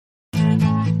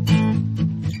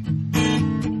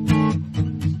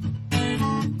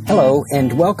Hello,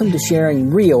 and welcome to Sharing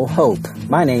Real Hope.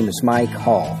 My name is Mike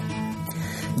Hall.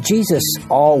 Jesus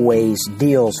always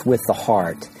deals with the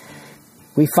heart.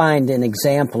 We find an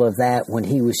example of that when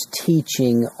he was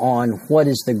teaching on what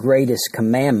is the greatest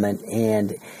commandment,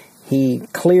 and he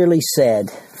clearly said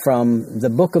from the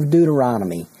book of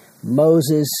Deuteronomy,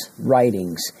 Moses'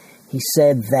 writings, he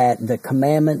said that the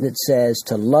commandment that says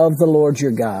to love the Lord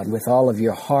your God with all of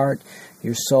your heart,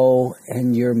 your soul,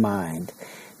 and your mind,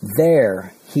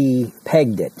 there he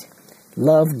pegged it.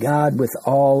 Love God with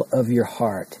all of your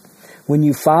heart. When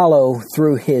you follow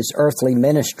through his earthly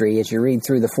ministry, as you read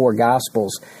through the four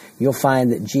Gospels, you'll find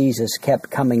that Jesus kept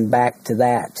coming back to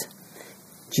that.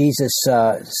 Jesus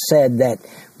said that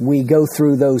we go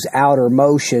through those outer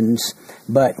motions,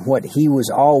 but what he was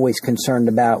always concerned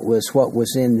about was what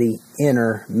was in the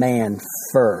inner man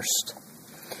first.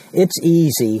 It's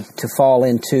easy to fall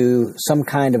into some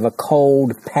kind of a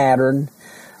cold pattern,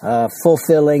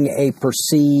 fulfilling a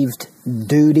perceived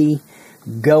duty,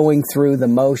 going through the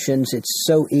motions. It's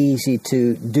so easy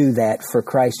to do that for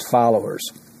Christ followers.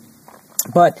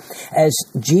 But as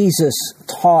Jesus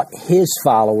taught his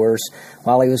followers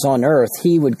while he was on earth,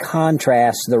 he would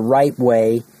contrast the right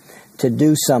way to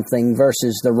do something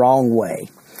versus the wrong way.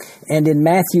 And in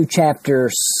Matthew chapter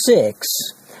 6,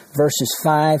 verses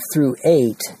 5 through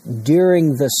 8,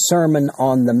 during the Sermon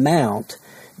on the Mount,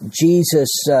 Jesus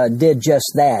did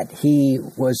just that. He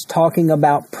was talking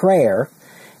about prayer,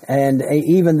 and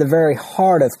even the very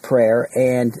heart of prayer,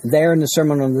 and there in the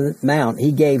Sermon on the Mount,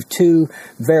 he gave two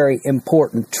very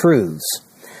important truths.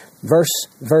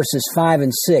 Verses 5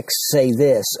 and 6 say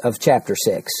this of chapter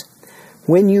 6,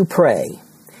 "When you pray,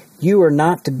 you are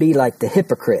not to be like the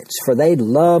hypocrites, for they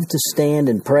love to stand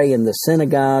and pray in the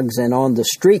synagogues and on the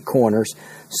street corners,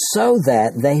 so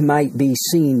that they might be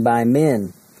seen by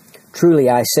men. Truly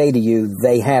I say to you,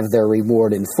 they have their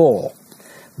reward in full.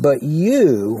 But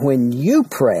you, when you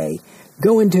pray,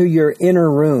 go into your inner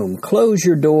room, close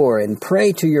your door, and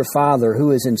pray to your Father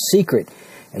who is in secret,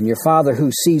 and your Father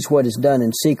who sees what is done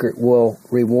in secret will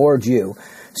reward you."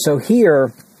 So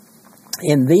here,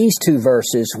 in these two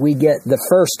verses, we get the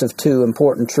first of two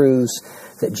important truths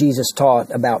that Jesus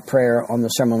taught about prayer on the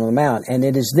Sermon on the Mount, and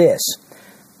it is this: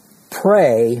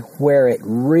 pray where it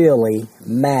really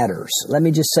matters. Let me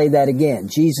just say that again.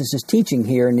 Jesus is teaching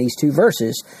here in these two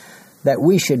verses that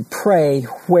we should pray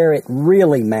where it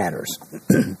really matters.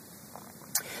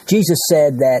 Jesus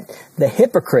said that the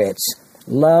hypocrites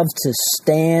love to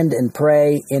stand and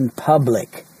pray in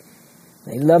public.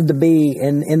 They love to be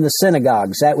in the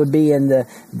synagogues. That would be in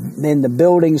the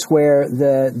buildings where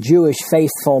the Jewish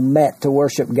faithful met to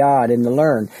worship God and to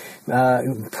learn.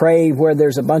 Pray where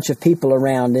there's a bunch of people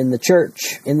around in the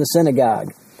church, in the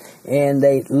synagogue. And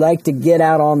they like to get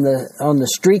out on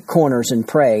the street corners and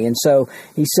pray. And so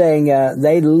he's saying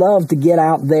they love to get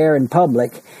out there in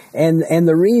public. And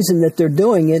the reason that they're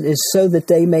doing it is so that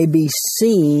they may be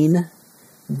seen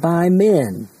by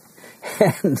men.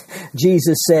 And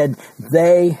Jesus said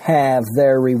they have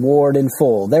their reward in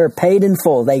full. They're paid in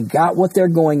full. They got what they're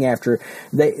going after.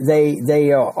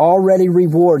 They are already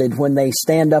rewarded when they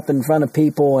stand up in front of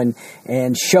people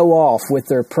and show off with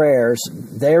their prayers.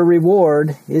 Their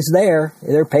reward is there.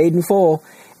 They're paid in full.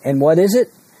 And what is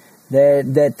it?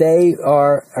 That they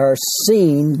are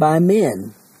seen by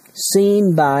men.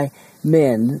 Seen by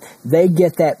men. They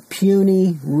get that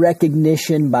puny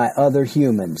recognition by other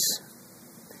humans.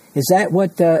 Is that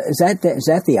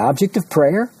the object of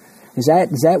prayer? Is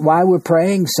that why we're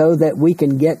praying, so that we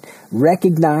can get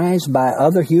recognized by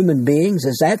other human beings?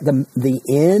 Is that the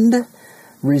end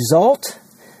result?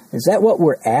 Is that what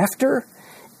we're after?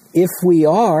 If we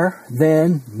are,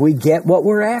 then we get what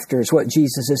we're after, is what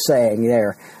Jesus is saying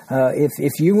there.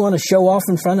 If you want to show off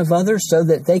in front of others so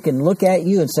that they can look at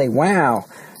you and say, wow,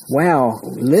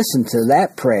 listen to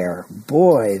that prayer.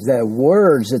 Boy, the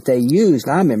words that they used,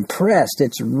 I'm impressed.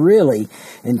 It's really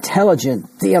intelligent,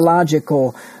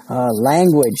 theological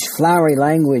language, flowery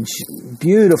language,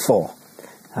 beautiful.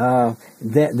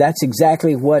 That's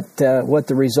exactly what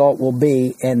the result will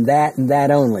be, and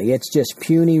that only. It's just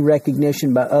puny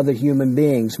recognition by other human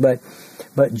beings. But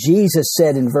Jesus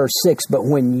said in verse 6,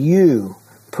 when you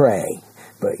pray,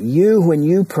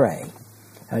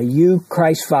 you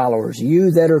Christ followers,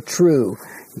 you that are true,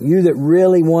 you that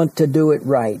really want to do it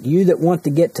right, you that want to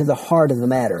get to the heart of the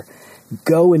matter,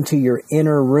 go into your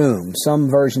inner room. Some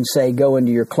versions say go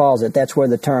into your closet. That's where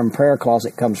the term prayer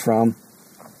closet comes from.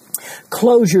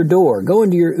 Close your door. Go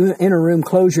into your inner room,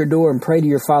 close your door, and pray to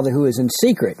your Father who is in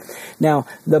secret. Now,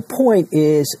 the point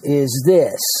is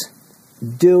this: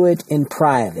 do it in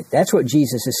private. That's what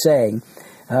Jesus is saying.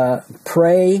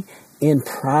 Pray in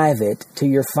private to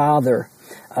your Father.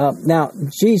 Now,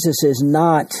 Jesus is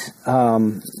not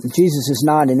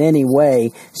in any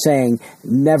way saying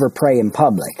never pray in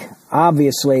public.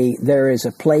 Obviously, there is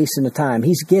a place and a time.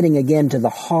 He's getting again to the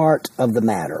heart of the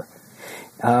matter.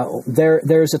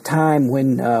 There's a time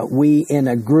when we, in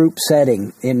a group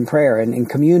setting in prayer, and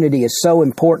community is so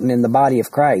important in the body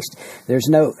of Christ. There's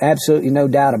absolutely no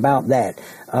doubt about that.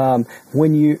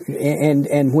 When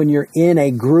you're in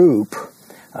a group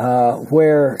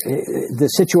where the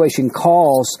situation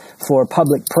calls for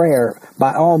public prayer,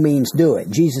 by all means do it.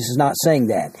 Jesus is not saying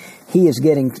that. He is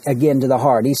getting again to the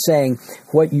heart. He's saying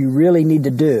what you really need to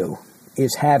do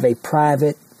is have a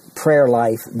private prayer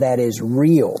life that is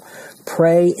real.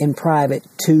 Pray in private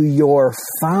to your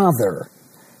Father,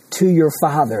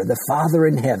 the Father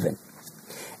in heaven.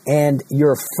 And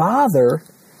your Father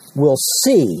will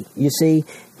see. You see,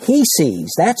 He sees.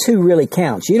 That's who really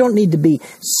counts. You don't need to be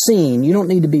seen. You don't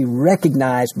need to be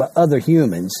recognized by other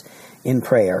humans in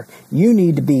prayer. You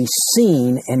need to be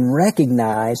seen and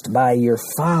recognized by your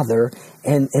Father.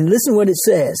 And listen what it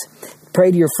says. Pray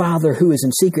to your Father who is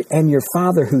in secret, and your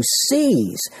Father who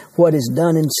sees what is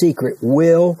done in secret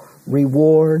will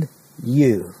reward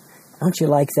you. Don't you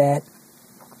like that?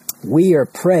 We are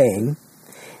praying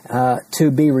to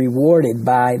be rewarded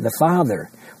by the Father.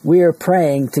 We are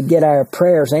praying to get our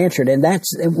prayers answered. And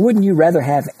wouldn't you rather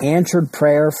have answered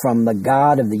prayer from the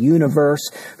God of the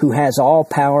universe who has all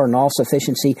power and all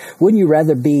sufficiency? Wouldn't you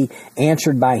rather be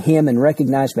answered by Him and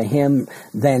recognized by Him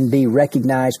than be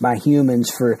recognized by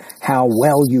humans for how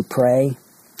well you pray?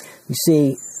 You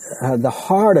see, the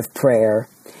heart of prayer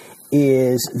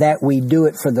is that we do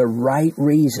it for the right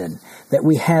reason, that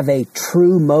we have a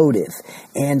true motive.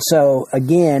 And so,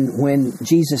 again, when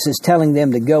Jesus is telling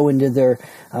them to go into their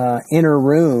inner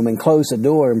room and close the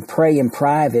door and pray in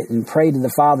private and pray to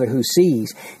the Father who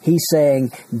sees, He's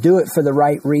saying, do it for the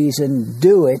right reason,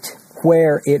 do it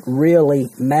where it really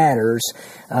matters,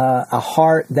 a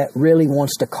heart that really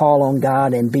wants to call on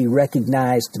God and be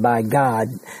recognized by God,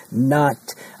 not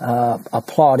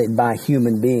applauded by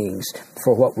human beings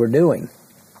for what we're doing.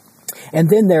 And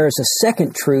then there is a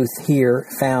second truth here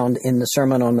found in the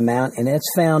Sermon on the Mount, and it's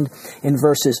found in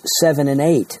verses 7 and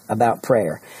 8 about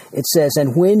prayer. It says,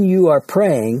 "And when you are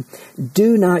praying,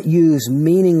 do not use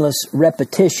meaningless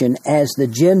repetition as the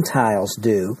Gentiles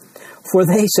do, for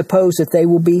they suppose that they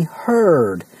will be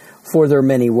heard for their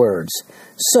many words.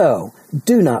 So,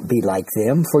 do not be like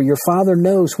them, for your Father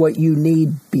knows what you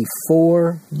need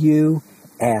before you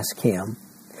ask Him."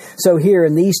 So here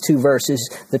in these two verses,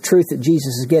 the truth that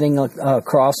Jesus is getting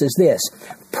across is this: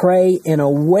 pray in a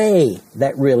way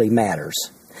that really matters.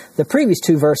 The previous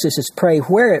two verses is pray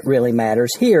where it really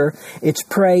matters. Here, it's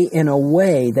pray in a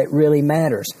way that really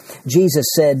matters. Jesus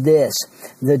said this: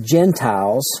 the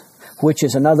Gentiles, which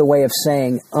is another way of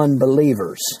saying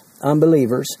unbelievers,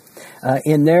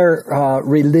 in their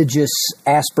religious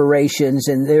aspirations,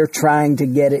 and they're trying to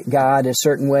get at God a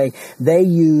certain way, they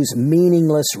use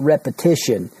meaningless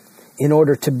repetition in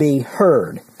order to be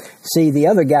heard. See, the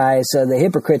other guys, the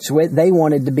hypocrites, they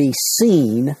wanted to be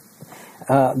seen.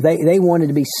 They wanted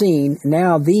to be seen.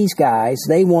 Now these guys,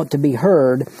 they want to be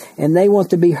heard, and they want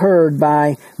to be heard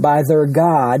by their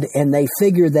God, and they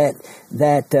figure that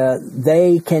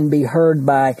they can be heard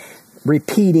by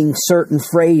repeating certain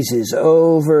phrases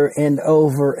over and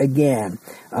over again.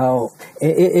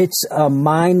 It's a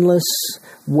mindless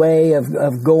way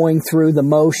of going through the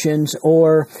motions,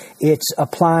 or it's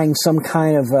applying some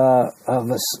kind of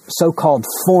a so-called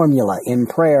formula in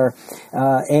prayer.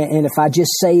 And if I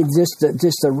just say just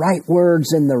the right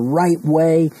words in the right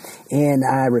way, and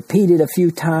I repeat it a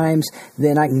few times,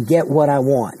 then I can get what I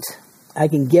want.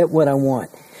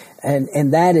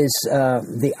 And that is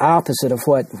the opposite of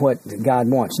what God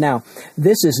wants. Now,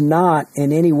 this is not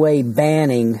in any way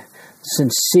banning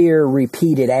sincere,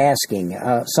 repeated asking.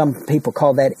 Some people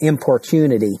call that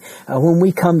importunity. When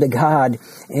we come to God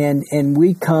and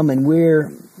we come and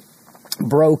we're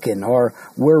broken, or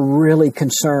we're really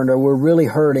concerned, or we're really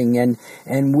hurting, and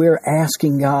we're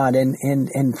asking God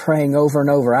and praying over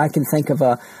and over. I can think of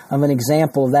an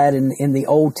example of that in the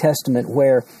Old Testament,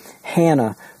 where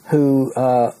Hannah, who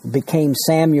became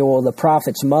Samuel the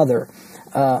prophet's mother,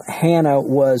 Hannah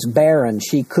was barren.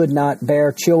 She could not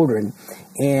bear children.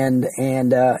 And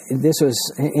this was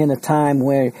in a time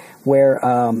where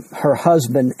her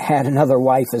husband had another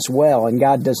wife as well. And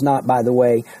God does not, by the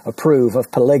way, approve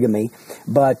of polygamy.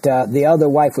 But the other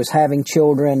wife was having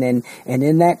children, and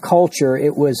in that culture,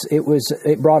 it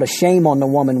brought a shame on the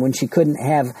woman when she couldn't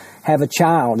have a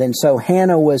child. And so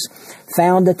Hannah was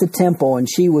found at the temple, and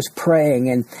she was praying,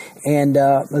 and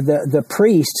the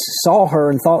priests saw her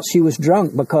and thought she was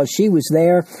drunk because she was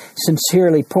there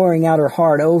sincerely pouring out her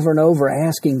heart over and over,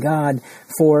 asking God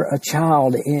for a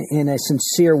child in a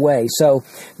sincere way. So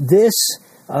this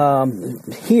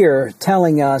here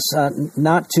telling us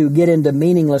not to get into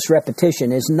meaningless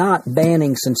repetition is not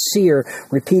banning sincere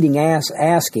repeating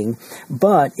asking,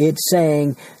 but it's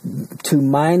saying to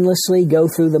mindlessly go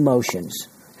through the motions.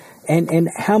 And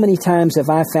how many times have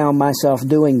I found myself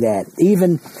doing that?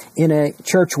 Even in a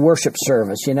church worship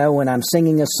service, when I'm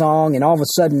singing a song and all of a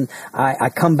sudden I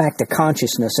come back to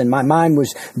consciousness and my mind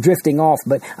was drifting off,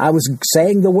 but I was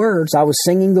saying the words, I was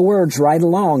singing the words right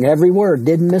along, every word,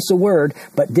 didn't miss a word,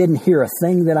 but didn't hear a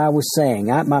thing that I was saying.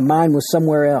 My mind was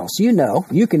somewhere else. You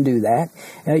can do that.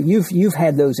 You've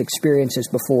had those experiences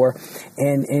before,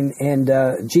 and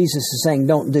Jesus is saying,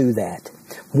 don't do that.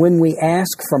 When we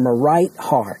ask from a right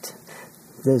heart,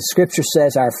 the Scripture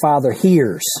says our Father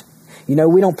hears. We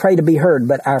don't pray to be heard,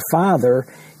 but our Father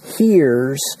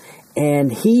hears,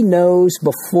 and He knows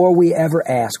before we ever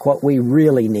ask what we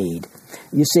really need.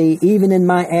 You see, even in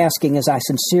my asking, as I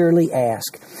sincerely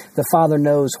ask, the Father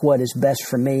knows what is best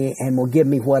for me and will give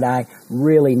me what I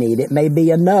really need. It may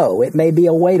be a no. It may be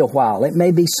a wait a while. It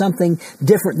may be something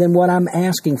different than what I'm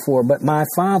asking for, but my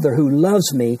Father who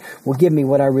loves me will give me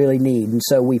what I really need. And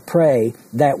so we pray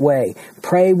that way.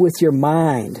 Pray with your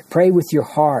mind. Pray with your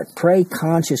heart. Pray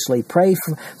consciously. Pray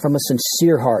from a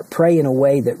sincere heart. Pray in a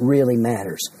way that really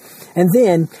matters. And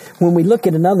then, when we look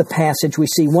at another passage, we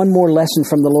see one more lesson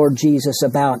from the Lord Jesus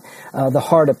about the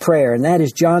heart of prayer, and that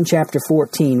is John chapter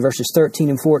 14, verses 13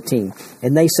 and 14.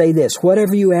 And they say this,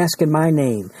 "Whatever you ask in my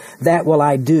name, that will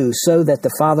I do, so that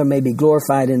the Father may be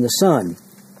glorified in the Son.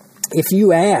 If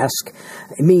you ask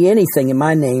me anything in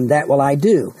my name, that will I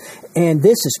do." And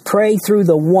this is pray through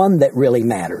the one that really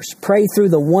matters. Pray through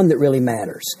the one that really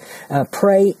matters.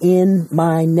 Pray in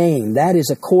my name. That is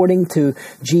according to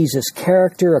Jesus'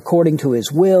 character, according to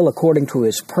His will, according to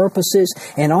His purposes.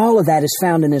 And all of that is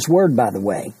found in His Word, by the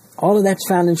way. All of that's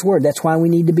found in His Word. That's why we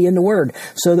need to be in the Word,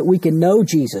 so that we can know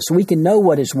Jesus. We can know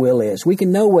what His will is. We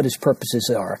can know what His purposes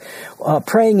are.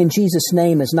 Praying in Jesus'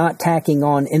 name is not tacking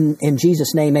on, in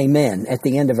Jesus' name, amen, at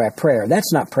the end of our prayer.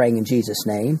 That's not praying in Jesus'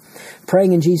 name.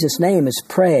 Praying in Jesus' name is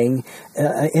praying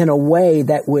in a way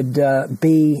that would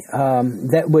be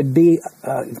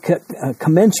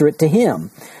commensurate to Him,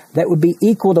 that would be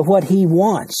equal to what He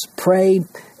wants. Pray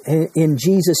in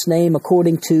Jesus' name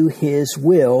according to His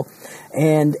will.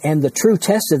 And the true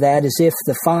test of that is if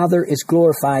the Father is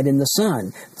glorified in the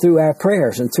Son through our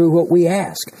prayers and through what we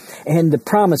ask. And the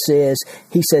promise is,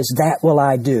 He says, that will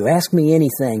I do. Ask me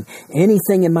anything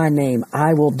in my name,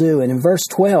 I will do. And in verse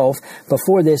 12,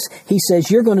 before this, He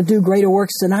says, you're going to do greater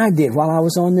works than I did while I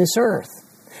was on this earth.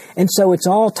 And so it's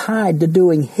all tied to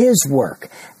doing His work.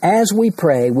 As we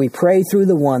pray through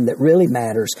the one that really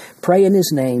matters. Pray in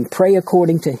His name. Pray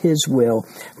according to His will.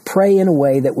 Pray in a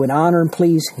way that would honor and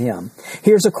please Him.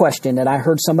 Here's a question that I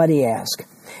heard somebody ask.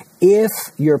 If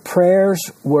your prayers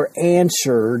were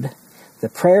answered, the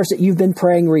prayers that you've been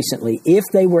praying recently, if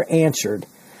they were answered,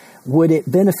 would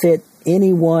it benefit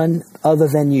anyone other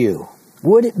than you?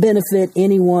 Would it benefit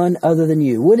anyone other than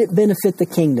you? Would it benefit the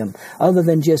kingdom other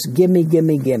than just give me, give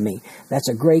me, give me? That's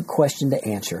a great question to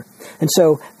answer. And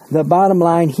so the bottom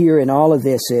line here in all of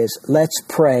this is let's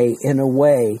pray in a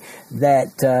way that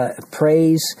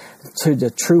prays to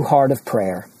the true heart of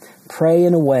prayer. Pray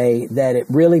in a way that it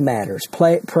really matters.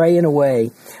 Pray in a way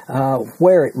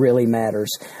where it really matters.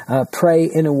 Pray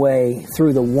in a way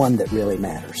through the one that really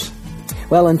matters.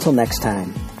 Well, until next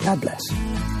time, God bless.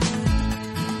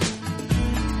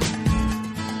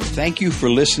 Thank you for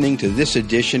listening to this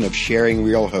edition of Sharing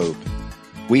Real Hope.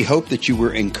 We hope that you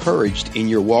were encouraged in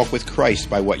your walk with Christ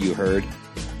by what you heard.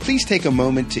 Please take a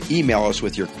moment to email us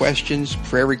with your questions,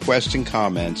 prayer requests, and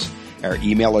comments. Our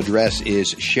email address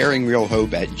is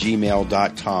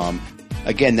sharingrealhope@gmail.com.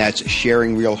 Again, that's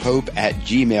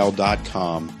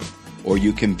sharingrealhope@gmail.com. Or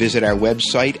you can visit our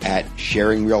website at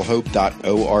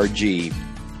sharingrealhope.org.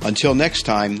 Until next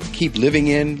time, keep living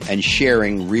in and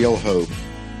sharing real hope.